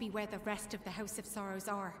must be where the rest of the House of Sorrows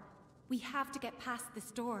are. We have to get past this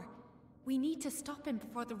door. We need to stop him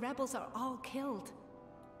before the rebels are all killed.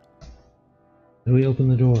 How do we open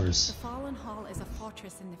the doors? The Fallen Hall is a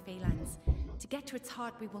fortress in the Phalanx. To get to its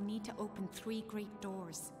heart, we will need to open 3 great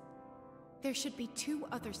doors. There should be 2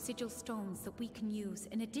 other sigil stones that we can use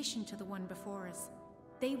in addition to the one before us.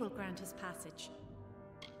 They will grant us passage.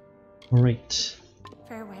 Alright.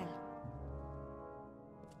 Farewell.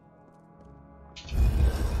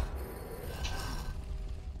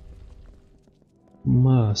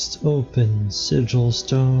 Must open sigil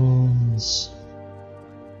stones.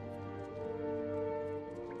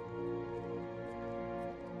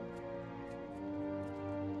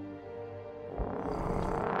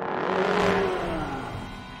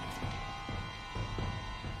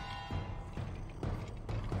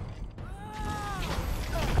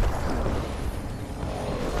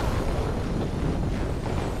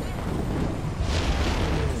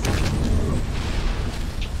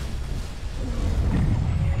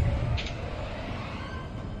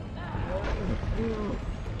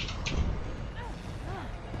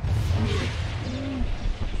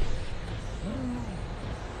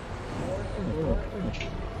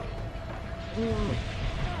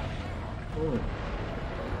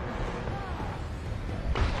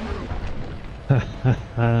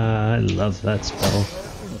 I love that spell.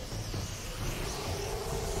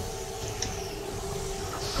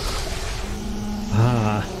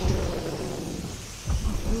 Ah.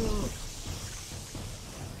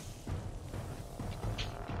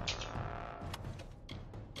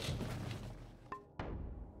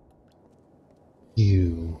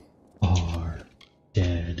 You are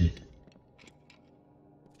dead.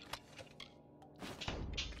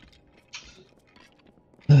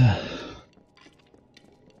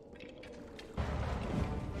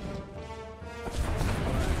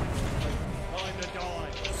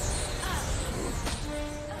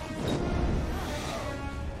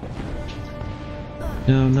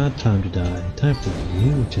 No, not time to die. Time for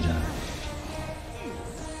you to die.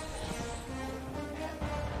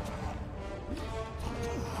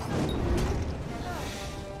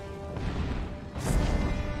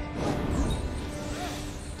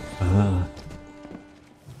 Ah.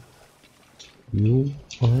 You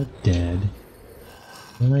are dead.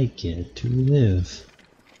 I get to live.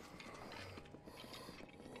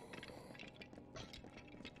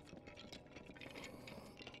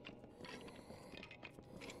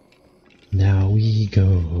 Now we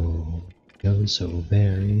go so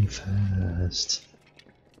very fast.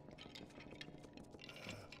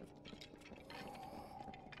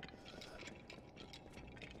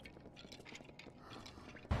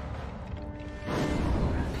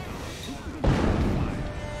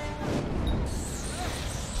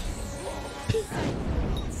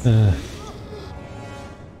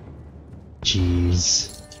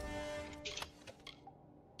 Jeez.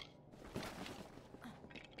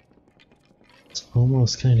 It's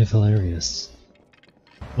almost kind of hilarious.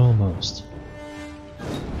 Almost.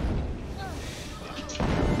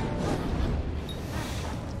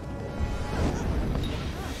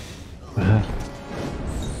 Ah.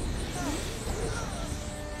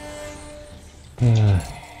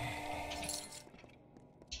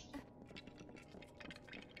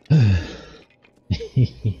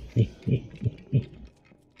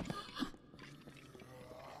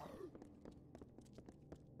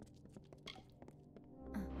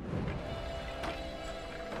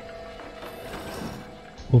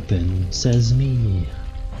 Open sesame.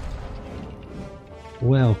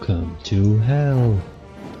 Welcome to hell.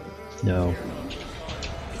 No.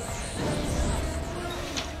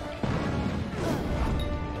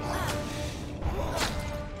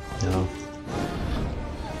 No.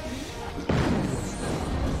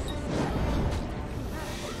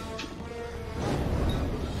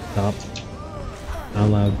 Stop. Not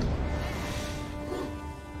allowed.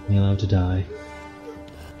 Not allowed to die.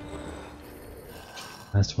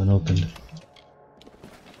 Last one opened.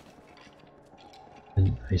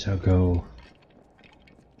 And I shall go.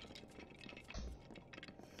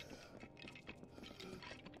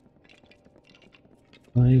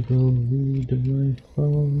 I will read my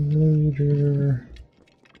phone later.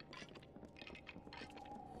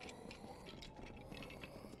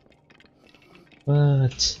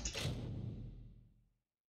 But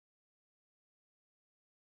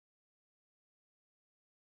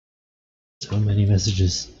So many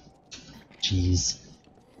messages. Jeez.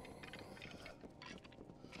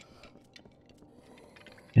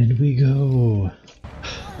 And we go.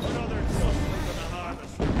 Another justly for the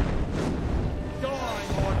harvest. Die,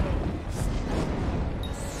 mortal.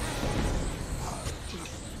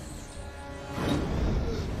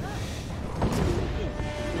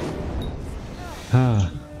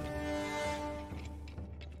 Ah.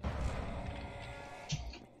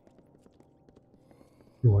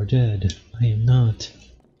 You are dead. I am not.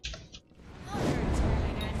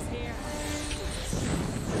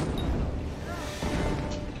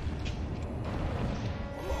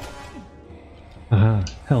 Aha,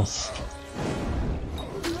 health.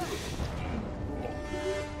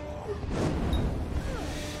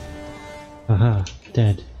 Aha,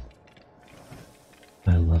 dead.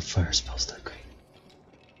 I love fire spells that great.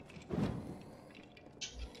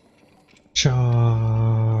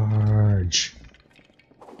 Charge!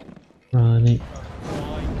 Running.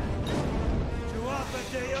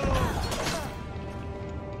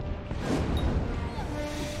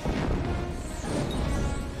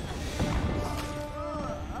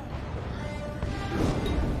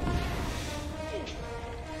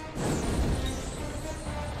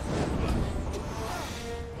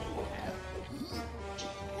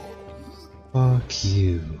 Fuck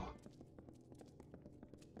you.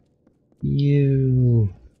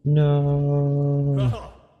 You.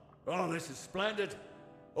 No. Oh, this is splendid.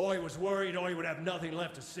 I was worried I would have nothing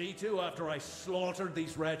left to see to after I slaughtered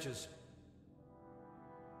these wretches.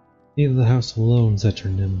 Leave the house alone,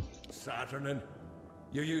 Saturnin. Saturnin?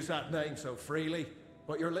 You use that name so freely,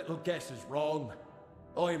 but your little guess is wrong.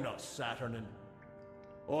 I am not Saturnin.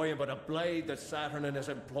 I am but a blade that Saturnin has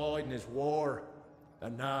employed in his war.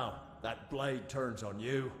 And now, that blade turns on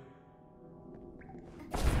you.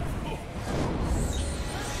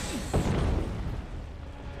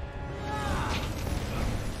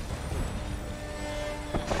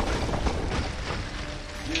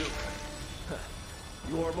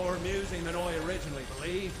 You are more amusing than I originally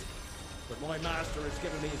believed, but my master has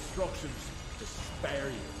given me instructions to spare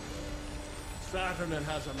you. Saturnin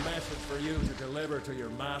has a message for you to deliver to your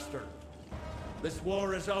master. This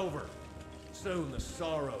war is over. Soon the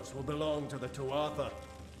sorrows will belong to the Tuatha.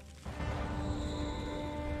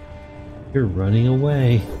 You're running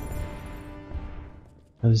away.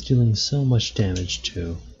 I was dealing so much damage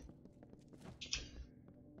too.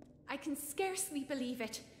 I can scarcely believe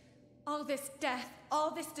it. All this death,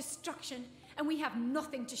 all this destruction, and we have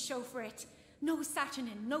nothing to show for it. No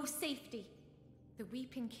Saturnin, no safety. The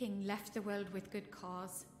Weeping King left the world with good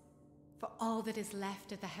cause. For all that is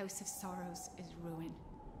left of the House of Sorrows is ruin.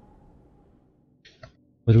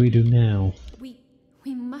 What do we do now? We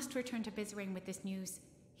must return to Bizring with this news.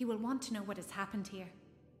 He will want to know what has happened here.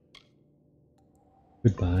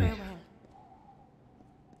 Goodbye. Farewell.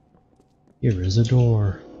 Here is a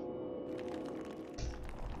door.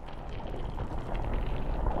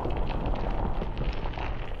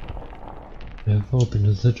 I've opened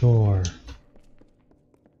the door.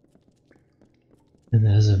 And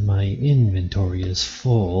as my inventory is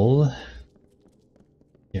full,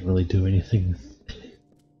 can't really do anything.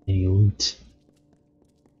 Any loot.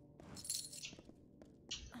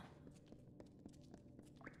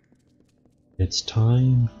 It's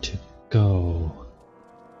time to go.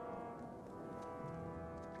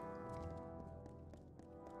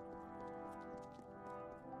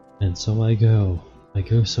 And so I go. I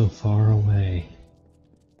go so far away.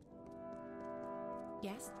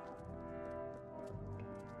 Yes?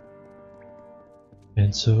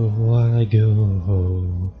 And so I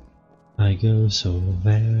go. I go so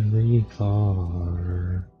very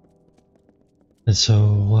far. And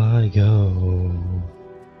so I go.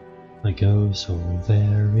 I go so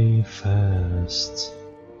very fast.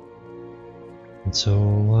 And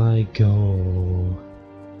so I go.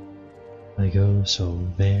 I go so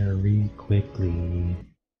very quickly.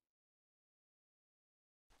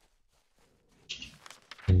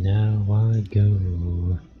 And now I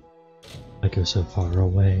go. I go so far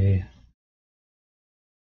away.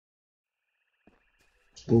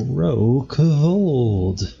 Grow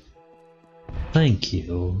cold. Thank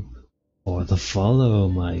you for the follow,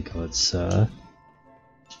 my good sir.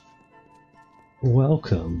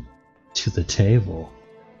 Welcome to the table.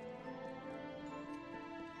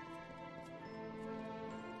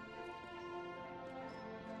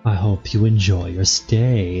 I hope you enjoy your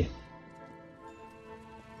stay.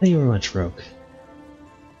 Thank you very much, Roke.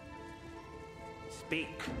 Speak.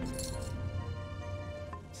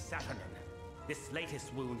 Saturnin, this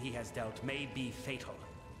latest wound he has dealt may be fatal.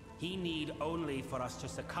 He need only for us to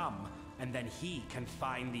succumb, and then he can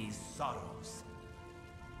find these sorrows.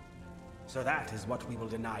 So that is what we will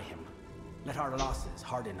deny him. Let our losses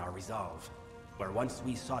harden our resolve. Where once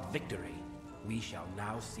we sought victory, we shall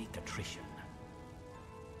now seek attrition.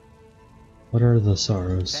 What are the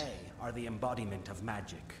sorrows? Fae are the embodiment of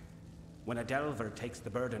magic. When a delver takes the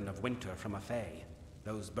burden of winter from a fae,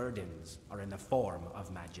 those burdens are in the form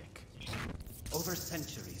of magic. Over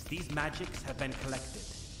centuries, these magics have been collected,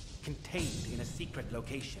 contained in a secret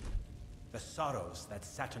location. The sorrows that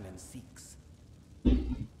Saturnin seeks.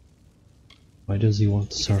 Why does he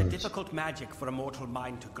want the It is sorrows? a difficult magic for a mortal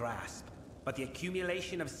mind to grasp, but the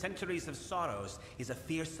accumulation of centuries of sorrows is a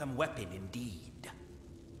fearsome weapon indeed.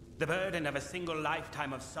 The burden of a single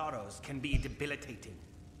lifetime of sorrows can be debilitating.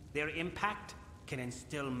 Their impact can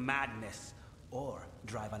instill madness or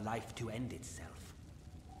drive a life to end itself.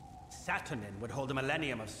 Saturnin would hold a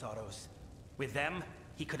millennium of sorrows. With them,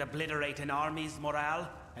 he could obliterate an army's morale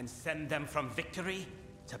and send them from victory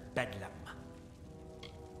to bedlam.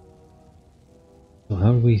 So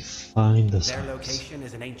how do we find the Their sorrows? location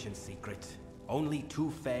is an ancient secret. Only two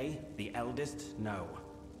Fae, the eldest, know.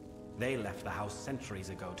 They left the house centuries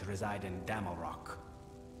ago to reside in Zalrok.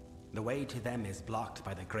 The way to them is blocked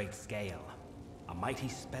by the Great Scale, a mighty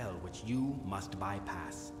spell which you must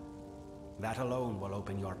bypass. That alone will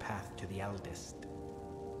open your path to the eldest.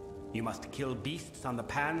 You must kill beasts on the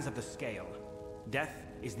pans of the scale. Death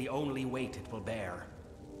is the only weight it will bear.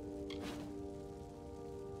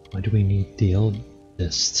 Why do we need the eldest?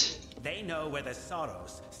 They know where the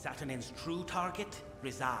sorrows, Saturnin's true target,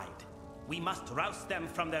 reside. We must rouse them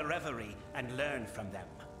from their reverie and learn from them.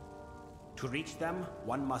 To reach them,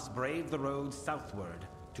 one must brave the road southward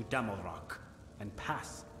to Zalrok and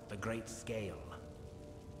pass the Great Scale.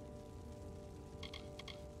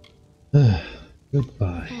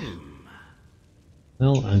 Goodbye.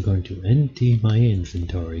 Well, I'm going to empty my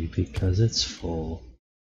inventory because it's full.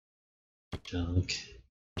 Junk,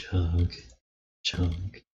 junk,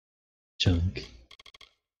 junk, junk.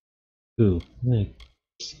 Ooh, I'm gonna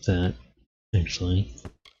keep that, actually.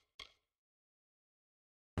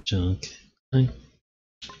 Junk.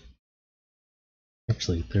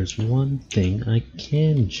 Actually, there's one thing I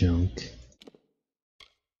can junk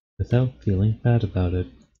without feeling bad about it.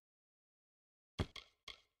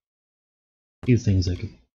 A few things I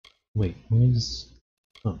could... Wait, what is...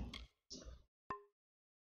 Oh.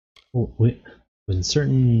 Oh, wait. When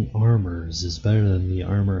certain armors is better than the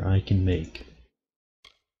armor I can make.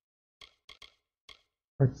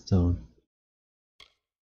 Hearthstone.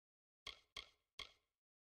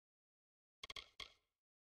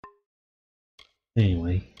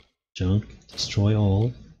 Anyway, junk, destroy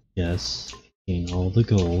all, yes, gain all the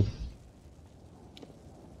gold.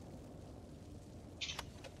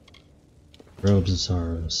 Robes of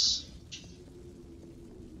Sorrows.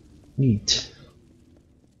 Neat.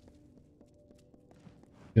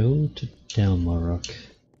 Go to Zalrok.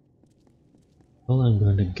 Well, I'm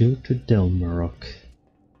going to go to Zalrok.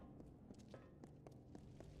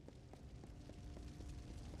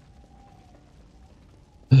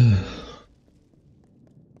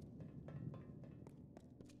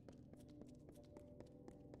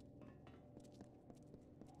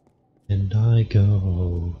 And I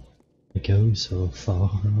go so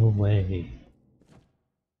far away.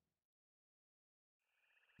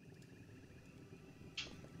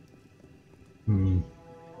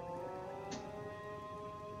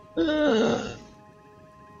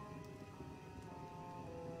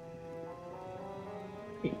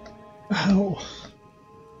 Ow.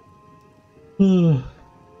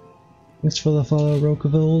 Thanks for the follow,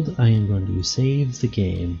 Rokevold. I am going to save the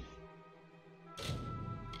game.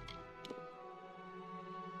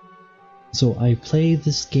 So I play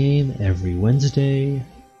this game every Wednesday.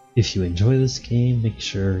 If you enjoy this game, make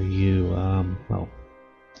sure you,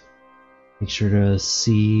 make sure to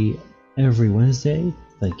see every Wednesday.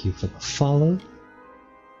 Thank you for the follow.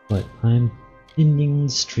 But I'm ending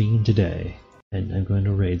the stream today, and I'm going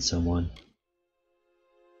to raid someone.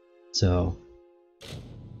 So,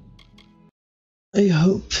 I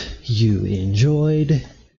hope you enjoyed.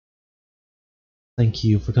 Thank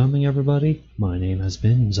you for coming, everybody. My name has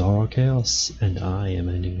been Zalrok, and I am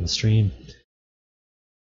ending the stream.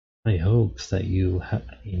 I hope that you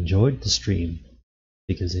enjoyed the stream,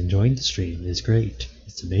 because enjoying the stream is great.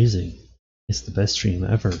 It's amazing. It's the best stream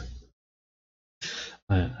ever.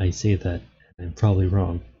 I say that, and I'm probably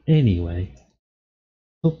wrong. Anyway,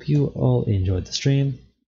 hope you all enjoyed the stream.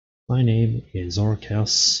 My name is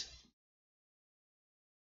Zalrok.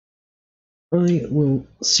 I will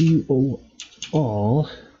see you all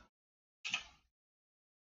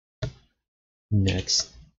next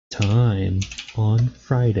time on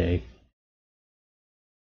Friday.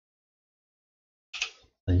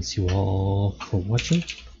 Thanks you all for watching.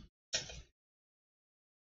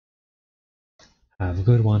 Have a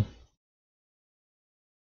good one.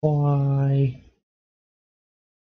 Bye.